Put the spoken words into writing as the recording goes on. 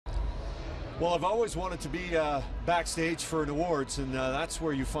Well, I've always wanted to be backstage for an awards, and that's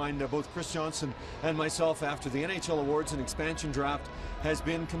where you find both Chris Johnston and myself after the NHL Awards and expansion draft has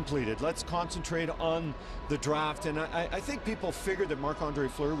been completed. Let's concentrate on the draft, and I think people figured that Marc-Andre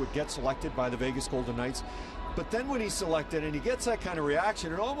Fleury would get selected by the Vegas Golden Knights, but then when he's selected and he gets that kind of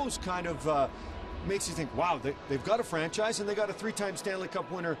reaction, it almost kind of makes you think, wow, they've got a franchise and they got a three-time Stanley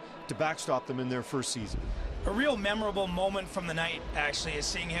Cup winner to backstop them in their first season. A real memorable moment from the night, actually, is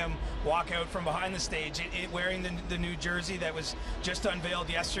seeing him walk out from behind the stage wearing the new jersey that was just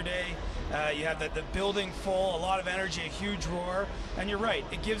unveiled yesterday. You have the building full, a lot of energy, a huge roar, and you're right,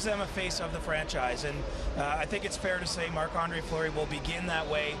 it gives them a face of the franchise. And I think it's fair to say Marc-Andre Fleury will begin that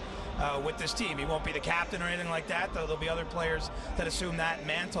way with this team. He won't be the captain or anything like that, though there'll be other players that assume that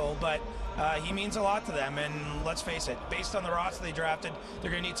mantle, but he means a lot to them, and let's face it, based on the roster they drafted,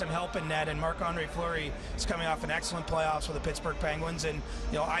 they're going to need some help in net, and Marc-Andre Fleury is coming off an excellent playoffs with the Pittsburgh Penguins, and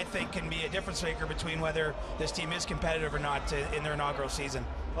I think can be a difference maker between whether this team is competitive or not in their inaugural season.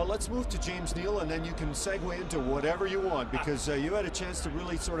 Let's move to James Neal, and then you can segue into whatever you want, because you had a chance to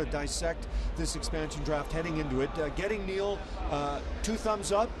really sort of dissect this expansion draft heading into it. Getting Neal, 2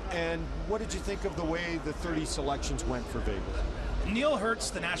 thumbs up, and what did you think of the way the 30 selections went for Vegas? Neal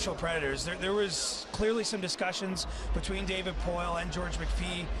hurts the Nashville Predators. There was clearly some discussions between David Poile and George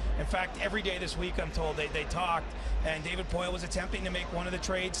McPhee. In fact, every day this week, I'm told, they talked, and David Poile was attempting to make one of the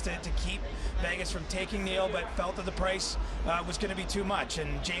trades to keep Vegas from taking Neal, but felt that the price was going to be too much.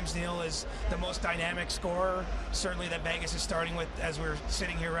 And James Neal is the most dynamic scorer, certainly, that Vegas is starting with as we're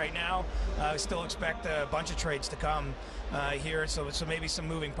sitting here right now. I still expect a bunch of trades to come here, so maybe some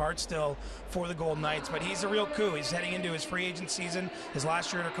moving parts still for the Golden Knights, but he's a real coup. He's heading into his free agent season, his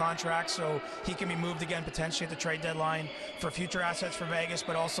last year under contract, so he can be moved again potentially at the trade deadline for future assets for Vegas,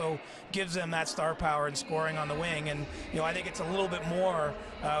 but also gives them that star power and scoring on the wing. And I think it's a little bit more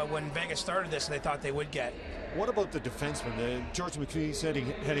when Vegas started this they thought they would get. What about the defensemen? George McPhee said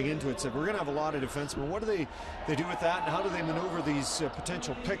heading into it, said we're going to have a lot of defensemen. What do they do with that, and how do they maneuver these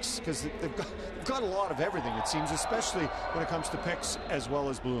potential picks? Because they've got a lot of everything, it seems, especially when it comes to picks as well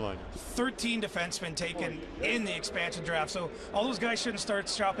as blue line. 13 defensemen taken in the expansion draft, so all those guys shouldn't start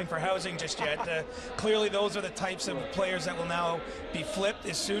shopping for housing just yet. Clearly, those are the types of players that will now be flipped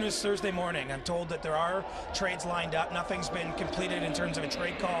as soon as Thursday morning. I'm told that there are trades lined up. Nothing's been completed in terms of a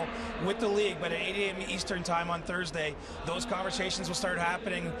trade call with the league, but at 8 a.m. Eastern time on Thursday, those conversations will start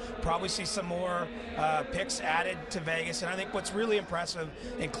happening. Probably see some more picks added to Vegas, and I think what's really impressive,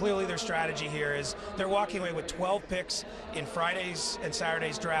 and clearly their strategy here, is they're walking away with 12 picks in Friday's and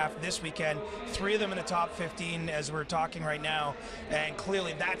Saturday's draft this weekend, 3 of them in the top 15 as we're talking right now, and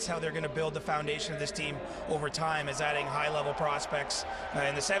clearly that's how they're going to build the foundation of this team over time, is adding high-level prospects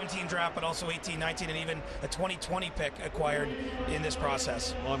in the 17 draft, but also 18, 19, and even a 2020 pick acquired in this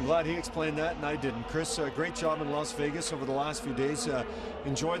process. Well, I'm glad he explained that, and I didn't. Chris, great job in Las Vegas over the last few days.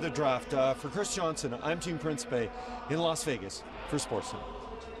 Enjoy the draft. For Chris Johnston, I'm Gene Principe in Las Vegas for Sportsnet.